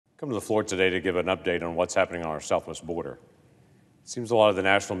Come to the floor today to give an update on what's happening on our southwest border. It seems a lot of the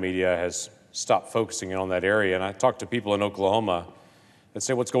national media has stopped focusing on that area, and I talked to people in Oklahoma that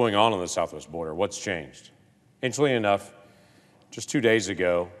say, what's going on the southwest border? What's changed? Interestingly enough, just 2 days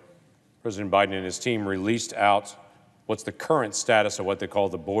ago, President Biden and his team released out what's the current status of what they call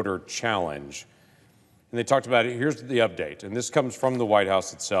the border challenge. And they talked about it. Here's the update, and this comes from the White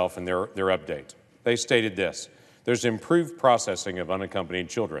House itself and their update. They stated this: there's improved processing of unaccompanied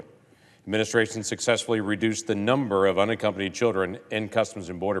children. Administration successfully reduced the number of unaccompanied children in Customs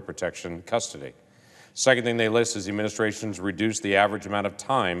and Border Protection custody. Second thing they list is the administration's reduced the average amount of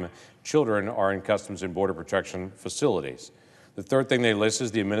time children are in Customs and Border Protection facilities. The third thing they list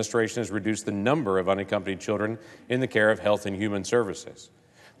is the administration has reduced the number of unaccompanied children in the care of Health and Human Services.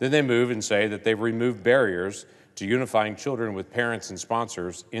 Then they move and say that they've removed barriers to unifying children with parents and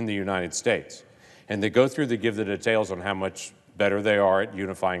sponsors in the United States. And they go through to give the details on how much better they are at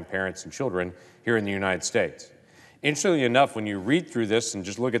unifying parents and children here in the United States. Interestingly enough, when you read through this and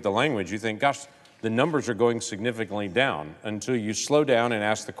just look at the language, you think, gosh, the numbers are going significantly down, until you slow down and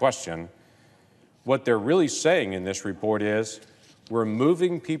ask the question. What they're really saying in this report is, we're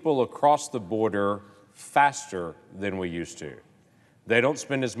moving people across the border faster than we used to. They don't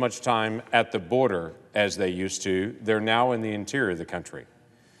spend as much time at the border as they used to. They're now in the interior of the country.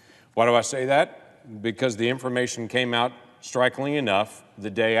 Why do I say that? Because the information came out, strikingly enough, the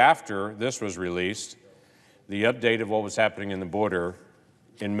day after this was released, the update of what was happening in the border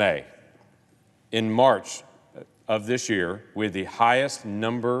in May. In March of this year, we had the highest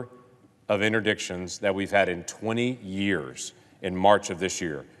number of interdictions that we've had in 20 years in March of this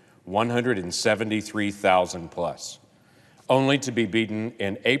year, 173,000 plus, only to be beaten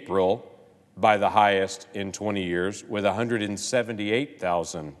in April by the highest in 20 years with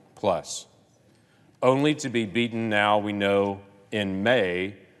 178,000 plus, only to be beaten now, we know, in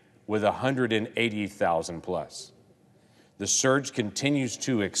May with 180,000 plus. The surge continues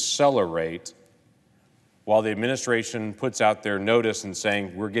to accelerate while the administration puts out their notice and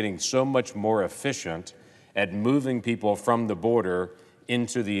saying we're getting so much more efficient at moving people from the border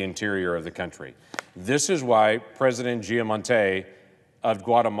into the interior of the country. This is why President Giamonte of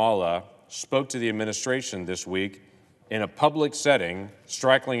Guatemala spoke to the administration this week in a public setting,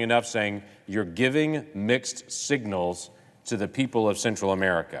 strikingly enough, saying you're giving mixed signals to the people of Central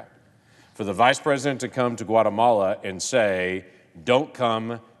America. For the vice president to come to Guatemala and say, don't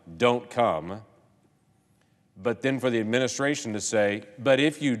come, but then for the administration to say, but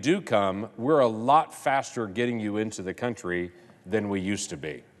if you do come, we're a lot faster getting you into the country than we used to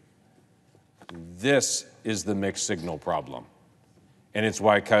be. This is the mixed signal problem. And it's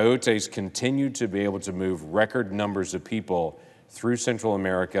why coyotes continue to be able to move record numbers of people through Central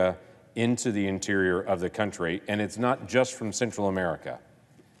America into the interior of the country. And it's not just from Central America.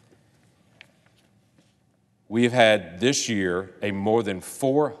 We've had this year a more than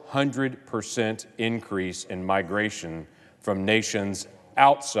 400% increase in migration from nations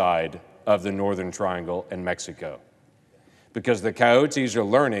outside of the Northern Triangle and Mexico. Because the coyotes are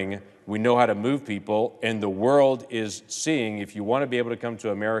learning we know how to move people, and the world is seeing if you want to be able to come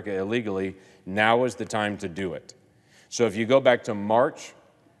to America illegally, now is the time to do it. So if you go back to March,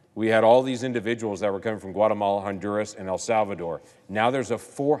 we had all these individuals that were coming from Guatemala, Honduras, and El Salvador. Now there's a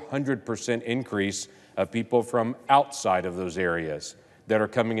 400% increase of people from outside of those areas that are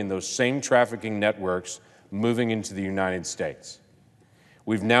coming in those same trafficking networks moving into the United States.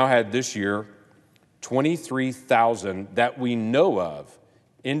 We've now had this year 23,000 that we know of,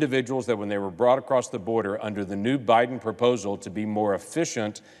 individuals that when they were brought across the border under the new Biden proposal to be more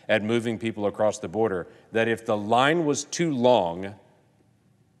efficient at moving people across the border, that if the line was too long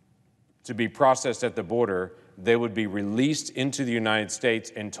to be processed at the border, they would be released into the United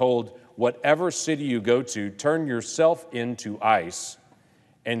States and told, whatever city you go to, turn yourself into ICE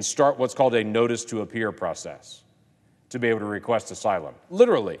and start what's called a notice to appear process to be able to request asylum.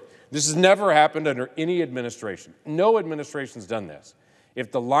 Literally. This has never happened under any administration. No administration's done this. If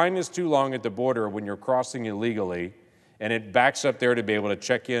the line is too long at the border when you're crossing illegally and it backs up there to be able to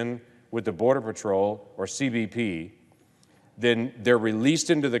check in with the Border Patrol or CBP, then they're released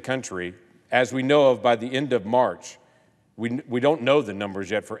into the country. As we know of, by the end of March, we don't know the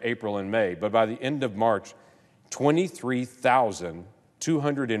numbers yet for April and May, but by the end of March,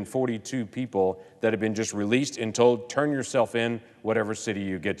 23,242 people that have been just released and told, turn yourself in whatever city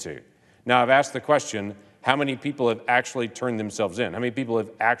you get to. Now, I've asked the question, how many people have actually turned themselves in? How many people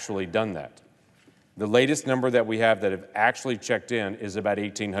have actually done that? The latest number that we have that have actually checked in is about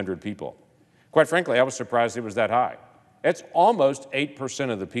 1,800 people. Quite frankly, I was surprised it was that high. It's almost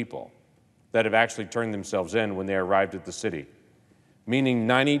 8% of the people that have actually turned themselves in when they arrived at the city. meaning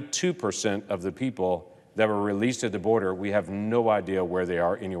 92% of the people that were released at the border, we have no idea where they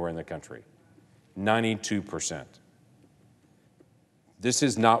are anywhere in the country. 92%. This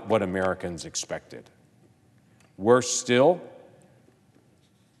is not what Americans expected. Worse still,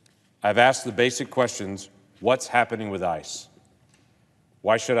 I've asked the basic questions, what's happening with ICE?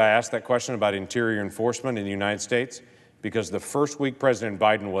 Why should I ask that question about interior enforcement in the United States? Because the first week President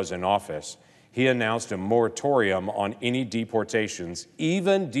Biden was in office, he announced a moratorium on any deportations,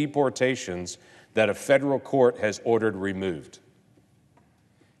 even deportations that a federal court has ordered removed.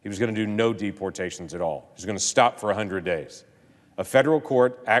 He was going to do no deportations at all. He was going to stop for 100 days. A federal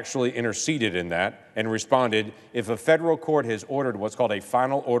court actually interceded in that and responded, if a federal court has ordered what's called a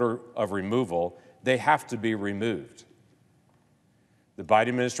final order of removal, they have to be removed. The Biden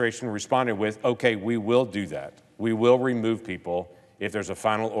administration responded with, okay, we will do that. We will remove people if there's a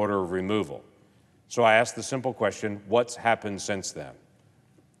final order of removal. So I asked the simple question, what's happened since then?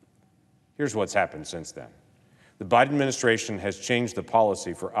 Here's what's happened since then. The Biden administration has changed the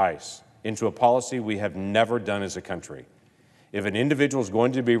policy for ICE into a policy we have never done as a country. If an individual is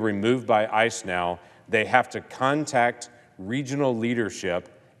going to be removed by ICE now, they have to contact regional leadership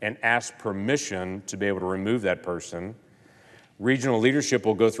and ask permission to be able to remove that person. Regional leadership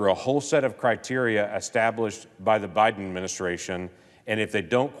will go through a whole set of criteria established by the Biden administration, and if they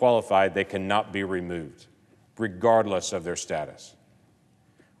don't qualify, they cannot be removed, regardless of their status.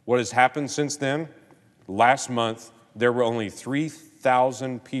 What has happened since then? Last month, there were only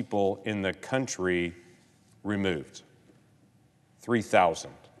 3,000 people in the country removed.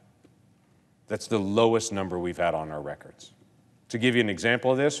 3,000. That's the lowest number we've had on our records. To give you an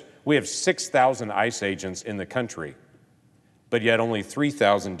example of this, we have 6,000 ICE agents in the country, but yet only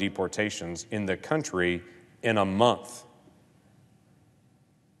 3,000 deportations in the country in a month.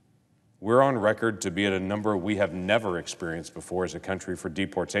 We're on record to be at a number we have never experienced before as a country for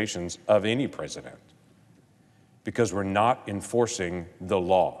deportations of any president, because we're not enforcing the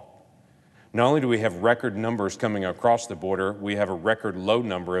law. Not only do we have record numbers coming across the border, we have a record low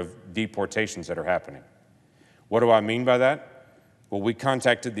number of deportations that are happening. What do I mean by that? Well, we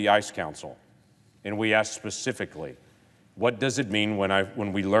contacted the ICE Council, and we asked specifically, what does it mean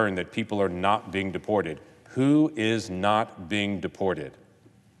when we learn that people are not being deported? Who is not being deported?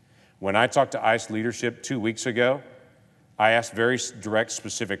 When I talked to ICE leadership 2 weeks ago, I asked very direct,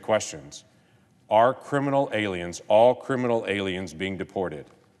 specific questions. Are criminal aliens, all criminal aliens, being deported?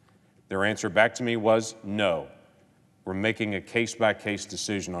 Their answer back to me was no. We're making a case-by-case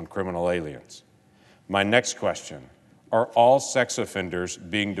decision on criminal aliens. My next question, are all sex offenders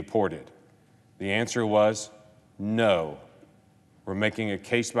being deported? The answer was no. We're making a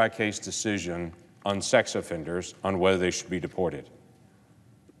case-by-case decision on sex offenders on whether they should be deported.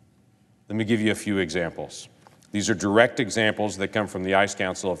 Let me give you a few examples. These are direct examples that come from the ICE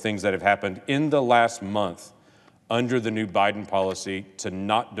Council of things that have happened in the last month under the new Biden policy to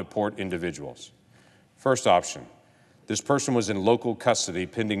not deport individuals. First option, this person was in local custody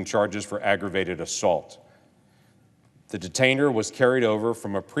pending charges for aggravated assault. The detainer was carried over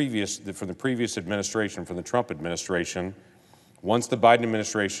from the previous administration, from the Trump administration. Once the Biden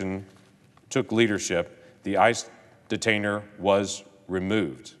administration took leadership, the ICE detainer was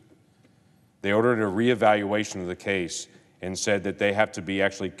removed. They ordered a reevaluation of the case and said that they have to be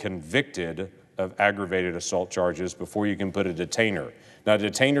actually convicted of aggravated assault charges before you can put a detainer. Now, a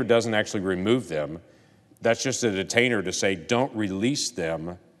detainer doesn't actually remove them. That's just a detainer to say, don't release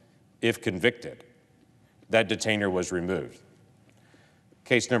them if convicted. That detainer was removed.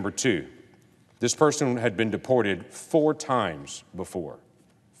 Case number 2. This person had been deported 4 times before.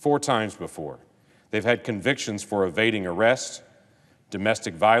 4 times before. They've had convictions for evading arrest,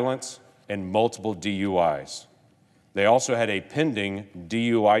 domestic violence, and multiple DUIs. They also had a pending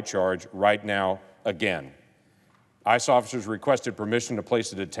DUI charge right now again. ICE officers requested permission to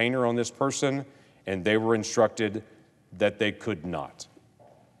place a detainer on this person, and they were instructed that they could not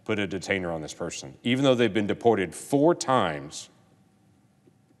put a detainer on this person. Even though they've been deported 4 times,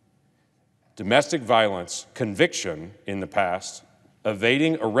 domestic violence conviction in the past,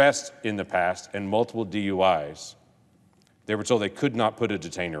 evading arrest in the past, and multiple DUIs, they were told they could not put a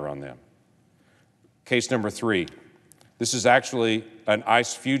detainer on them. Case number 3. This is actually an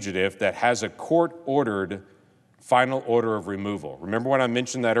ICE fugitive that has a court-ordered final order of removal. Remember when I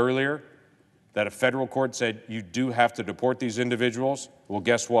mentioned that earlier? That a federal court said you do have to deport these individuals? Well,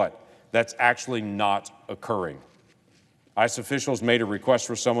 guess what? That's actually not occurring. ICE officials made a request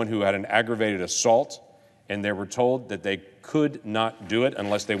for someone who had an aggravated assault, and they were told that they could not do it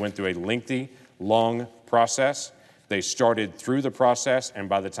unless they went through a lengthy, long process. They started through the process, and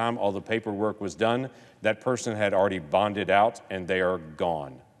by the time all the paperwork was done, That person had already bonded out and they are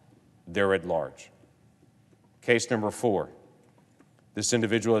gone. They're at large. Case number 4. This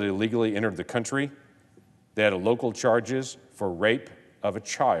individual had illegally entered the country. They had local charges for rape of a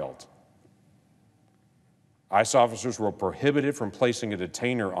child. ICE officers were prohibited from placing a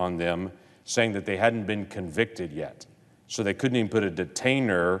detainer on them, saying that they hadn't been convicted yet. So they couldn't even put a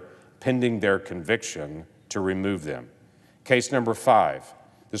detainer pending their conviction to remove them. Case number 5.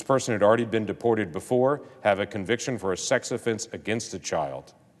 This person had already been deported before, have a conviction for a sex offense against a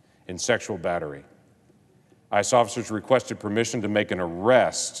child in sexual battery. ICE officers requested permission to make an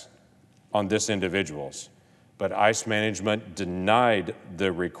arrest on this individual, but ICE management denied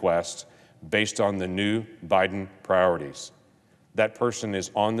the request based on the new Biden priorities. That person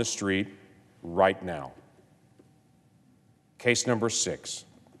is on the street right now. Case number 6.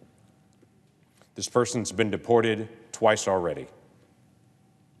 This person's been deported twice already.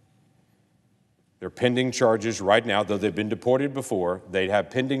 They're pending charges right now, though they've been deported before. They have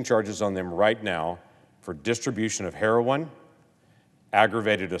pending charges on them right now for distribution of heroin,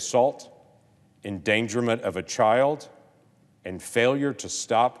 aggravated assault, endangerment of a child, and failure to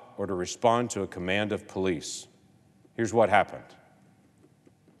stop or to respond to a command of police. Here's what happened.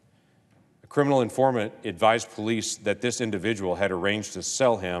 A criminal informant advised police that this individual had arranged to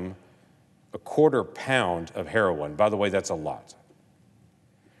sell him a quarter pound of heroin. By the way, that's a lot.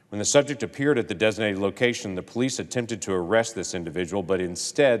 When the subject appeared at the designated location, the police attempted to arrest this individual, but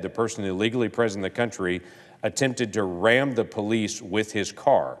instead, the person illegally present in the country attempted to ram the police with his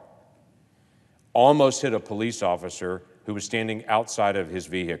car, almost hit a police officer who was standing outside of his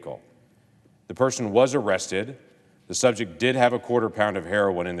vehicle. The person was arrested. The subject did have a quarter pound of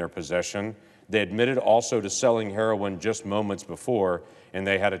heroin in their possession. They admitted also to selling heroin just moments before, and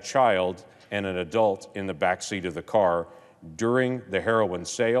they had a child and an adult in the back seat of the car during the heroin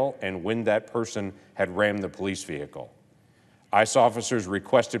sale and when that person had rammed the police vehicle. ICE officers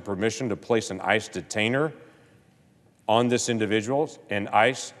requested permission to place an ICE detainer on this individual, and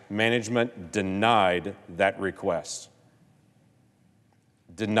ICE management denied that request.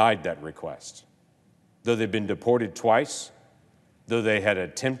 Denied that request. Though they've been deported twice, though they had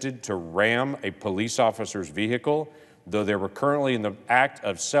attempted to ram a police officer's vehicle, though they were currently in the act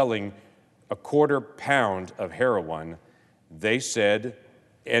of selling a quarter pound of heroin, they said,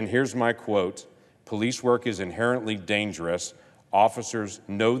 and here's my quote, "Police work is inherently dangerous. Officers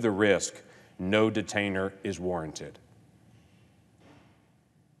know the risk. No detainer is warranted."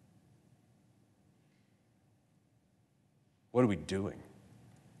 What are we doing?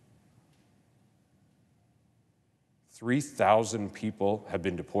 3,000 people have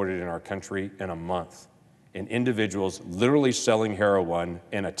been deported in our country in a month, and individuals literally selling heroin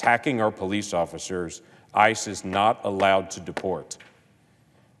and attacking our police officers. ICE is not allowed to deport.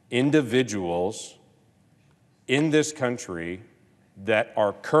 Individuals in this country that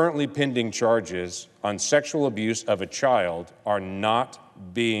are currently pending charges on sexual abuse of a child are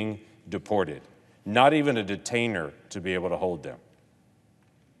not being deported, not even a detainer to be able to hold them.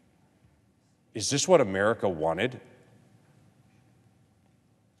 Is this what America wanted?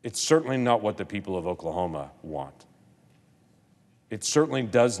 It's certainly not what the people of Oklahoma want. It certainly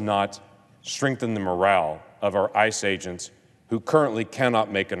does not strengthen the morale of our ICE agents who currently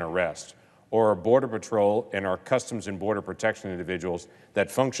cannot make an arrest, or our Border Patrol and our Customs and Border Protection individuals that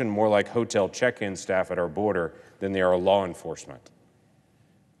function more like hotel check-in staff at our border than they are law enforcement.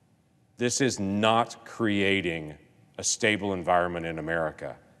 This is not creating a stable environment in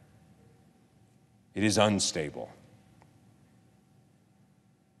America. It is unstable.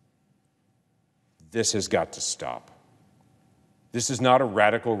 This has got to stop. This is not a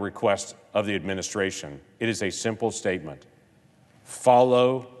radical request of the administration. It is a simple statement.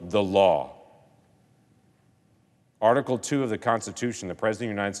 Follow the law. Article 2 of the Constitution, the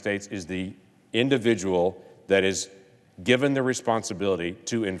President of the United States is the individual that is given the responsibility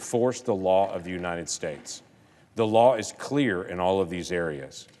to enforce the law of the United States. The law is clear in all of these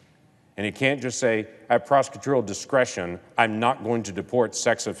areas. And he can't just say, I have prosecutorial discretion, I'm not going to deport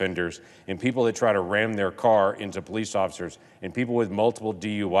sex offenders and people that try to ram their car into police officers and people with multiple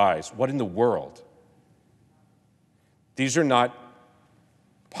DUIs. What in the world? These are not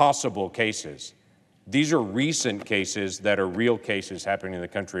possible cases. These are recent cases that are real cases happening in the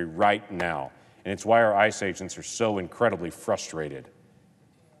country right now. And it's why our ICE agents are so incredibly frustrated,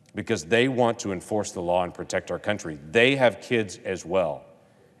 because they want to enforce the law and protect our country. They have kids as well.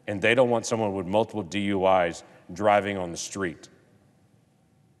 And they don't want someone with multiple DUIs driving on the street.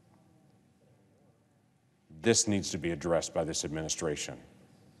 This needs to be addressed by this administration.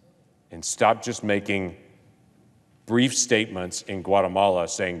 And stop just making brief statements in Guatemala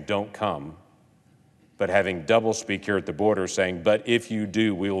saying, don't come, but having doublespeak here at the border saying, but if you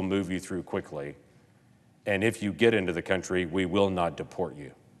do, we will move you through quickly. And if you get into the country, we will not deport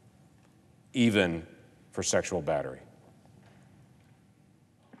you, even for sexual battery.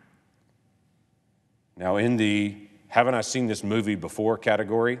 Now, in the haven't I seen this movie before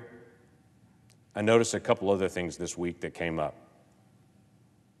category, I noticed a couple other things this week that came up.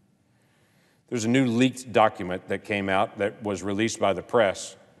 There's a new leaked document that came out that was released by the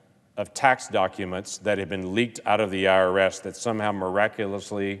press of tax documents that had been leaked out of the IRS that somehow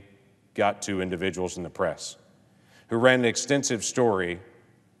miraculously got to individuals in the press who ran an extensive story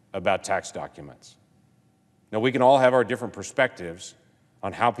about tax documents. Now, we can all have our different perspectives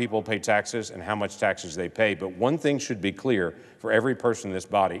on how people pay taxes and how much taxes they pay, but one thing should be clear for every person in this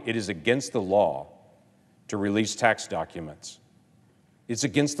body: it is against the law to release tax documents. It's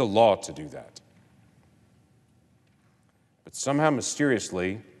against the law to do that. But somehow,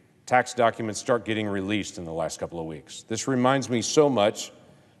 mysteriously, tax documents start getting released in the last couple of weeks. This reminds me so much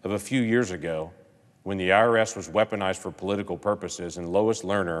of a few years ago when the IRS was weaponized for political purposes and Lois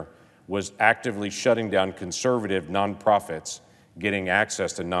Lerner was actively shutting down conservative nonprofits getting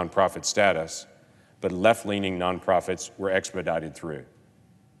access to nonprofit status, but left-leaning nonprofits were expedited through.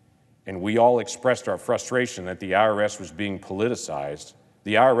 And we all expressed our frustration that the IRS was being politicized.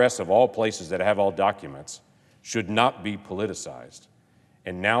 The IRS, of all places that have all documents, should not be politicized.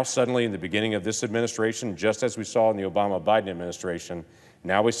 And now suddenly in the beginning of this administration, just as we saw in the Obama-Biden administration,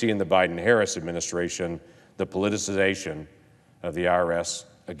 now we see in the Biden-Harris administration the politicization of the IRS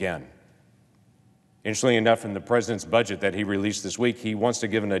again. Interestingly enough, in the president's budget that he released this week, he wants to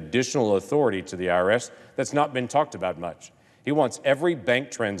give an additional authority to the IRS that's not been talked about much. He wants every bank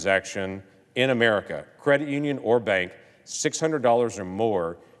transaction in America, credit union or bank, $600 or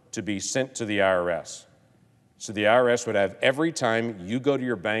more to be sent to the IRS. So the IRS would have, every time you go to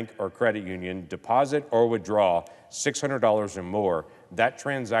your bank or credit union, deposit or withdraw $600 or more, that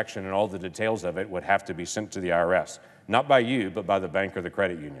transaction and all the details of it would have to be sent to the IRS, not by you, but by the bank or the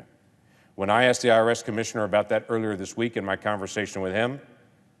credit union. When I asked the IRS commissioner about that earlier this week in my conversation with him,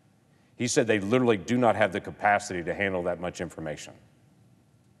 he said they literally do not have the capacity to handle that much information.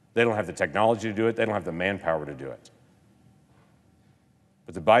 They don't have the technology to do it. They don't have the manpower to do it.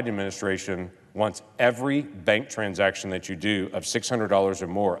 But the Biden administration wants every bank transaction that you do of $600 or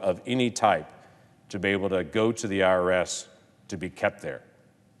more of any type to be able to go to the IRS to be kept there.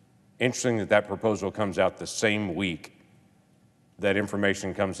 Interesting that that proposal comes out the same week that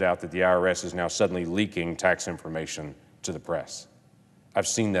information comes out that the IRS is now suddenly leaking tax information to the press. I've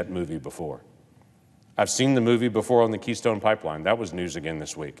seen that movie before. I've seen the movie before on the Keystone Pipeline. That was news again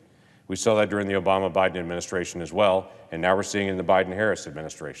this week. We saw that during the Obama-Biden administration as well, and now we're seeing it in the Biden-Harris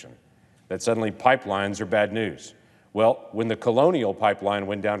administration, that suddenly pipelines are bad news. Well, when the Colonial Pipeline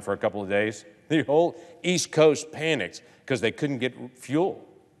went down for a couple of days, the whole East Coast panicked because they couldn't get fuel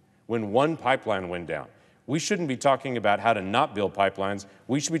when one pipeline went down. We shouldn't be talking about how to not build pipelines.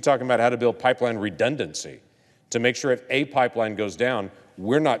 We should be talking about how to build pipeline redundancy to make sure if a pipeline goes down,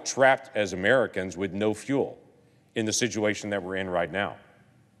 we're not trapped as Americans with no fuel in the situation that we're in right now.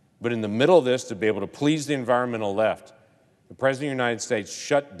 But in the middle of this, to be able to please the environmental left, the President of the United States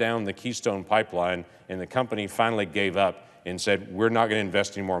shut down the Keystone Pipeline, and the company finally gave up and said, we're not going to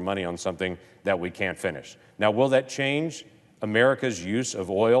invest any more money on something that we can't finish. Now, will that change America's use of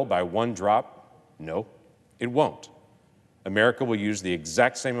oil by one drop? No. It won't. America will use the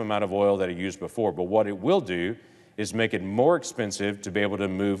exact same amount of oil that it used before, but what it will do is make it more expensive to be able to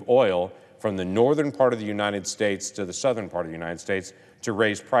move oil from the northern part of the United States to the southern part of the United States to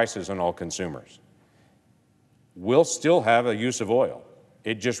raise prices on all consumers. We'll still have a use of oil.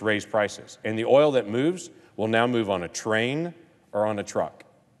 It just raised prices. And the oil that moves will now move on a train or on a truck,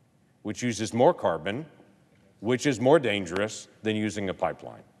 which uses more carbon, which is more dangerous than using a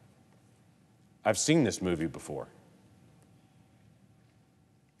pipeline. I've seen this movie before.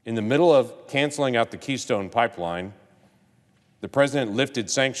 In the middle of canceling out the Keystone Pipeline, the president lifted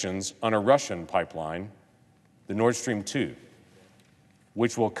sanctions on a Russian pipeline, the Nord Stream 2,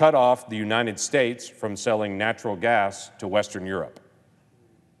 which will cut off the United States from selling natural gas to Western Europe,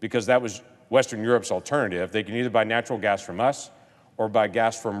 because that was Western Europe's alternative. They can either buy natural gas from us or buy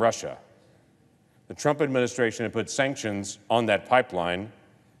gas from Russia. The Trump administration had put sanctions on that pipeline,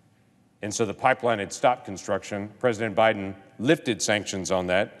 and so the pipeline had stopped construction. President Biden lifted sanctions on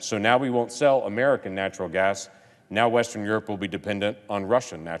that, so now we won't sell American natural gas. Now Western Europe will be dependent on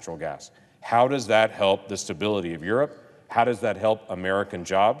Russian natural gas. How does that help the stability of Europe? How does that help American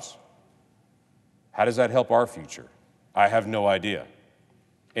jobs? How does that help our future? I have no idea.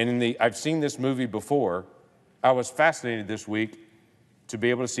 And I've seen this movie before. I was fascinated this week to be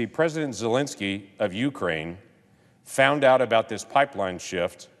able to see President Zelensky of Ukraine found out about this pipeline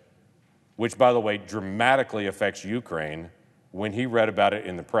shift, which, by the way, dramatically affects Ukraine, when he read about it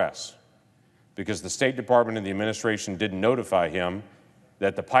in the press, because the State Department and the administration didn't notify him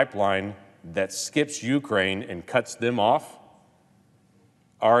that the pipeline that skips Ukraine and cuts them off,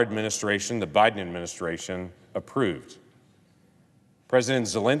 our administration, the Biden administration, approved. President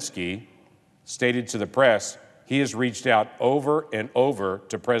Zelensky stated to the press he has reached out over and over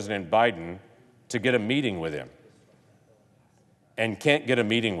to President Biden to get a meeting with him and can't get a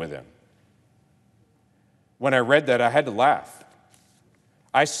meeting with him. When I read that, I had to laugh.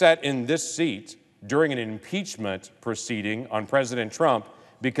 I sat in this seat during an impeachment proceeding on President Trump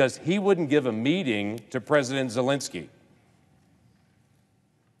because he wouldn't give a meeting to President Zelensky.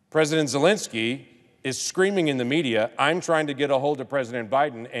 President Zelensky is screaming in the media, I'm trying to get a hold of President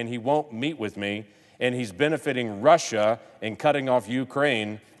Biden and he won't meet with me, and he's benefiting Russia and cutting off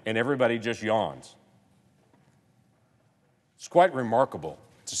Ukraine, and everybody just yawns. It's quite remarkable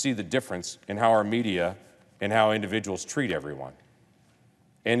to see the difference in how our media and how individuals treat everyone.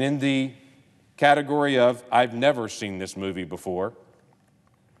 And in the category of, I've never seen this movie before,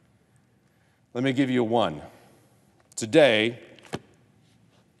 let me give you one. Today,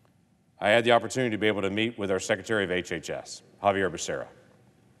 I had the opportunity to be able to meet with our Secretary of HHS, Xaviar Becerra.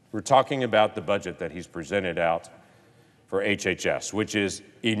 We're talking about the budget that he's presented out for HHS, which is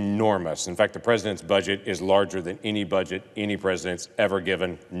enormous. In fact, the president's budget is larger than any budget any president's ever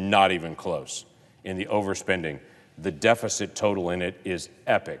given, not even close, in the overspending. The deficit total in it is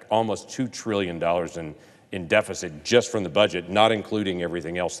epic, almost $2 trillion in deficit just from the budget, not including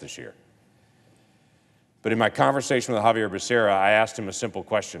everything else this year. But in my conversation with Xaviar Becerra, I asked him a simple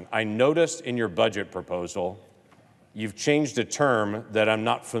question. I noticed in your budget proposal, you've changed a term that I'm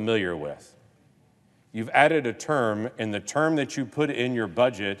not familiar with. You've added a term, and the term that you put in your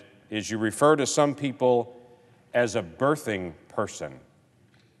budget is you refer to some people as a birthing person.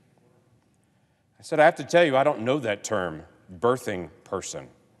 I said, I have to tell you, I don't know that term, birthing person.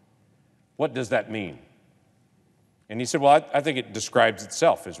 What does that mean? And he said, well, I think it describes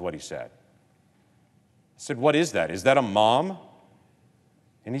itself, is what he said. I said, what is that? Is that a mom?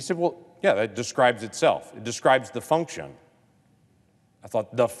 And he said, well, yeah, that describes itself. It describes the function. I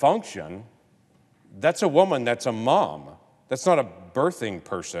thought, the function? That's a woman, that's a mom. That's not a birthing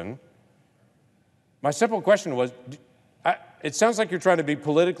person. My simple question was, it sounds like you're trying to be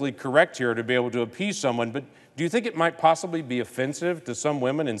politically correct here to be able to appease someone, but do you think it might possibly be offensive to some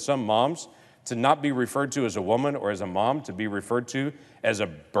women and some moms to not be referred to as a woman or as a mom, to be referred to as a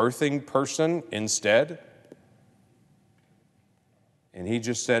birthing person instead? And he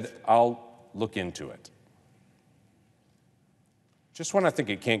just said, I'll look into it. Just when I think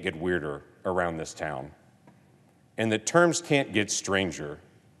it can't get weirder around this town and that terms can't get stranger,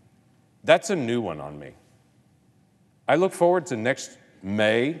 that's a new one on me. I look forward to next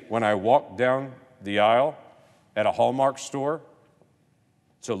May when I walk down the aisle at a Hallmark store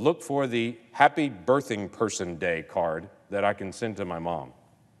to look for the Happy Birthing Person Day card that I can send to my mom.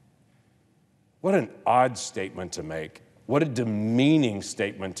 What an odd statement to make. What a demeaning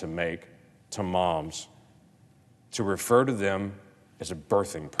statement to make to moms, to refer to them as a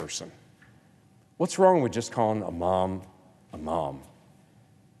birthing person. What's wrong with just calling a mom a mom?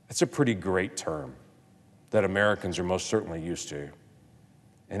 That's a pretty great term that Americans are most certainly used to.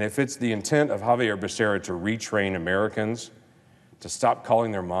 And if it's the intent of Xaviar Becerra to retrain Americans to stop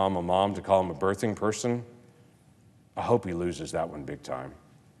calling their mom a mom, to call them a birthing person, I hope he loses that one big time.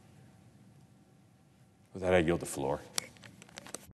 With that, I yield the floor.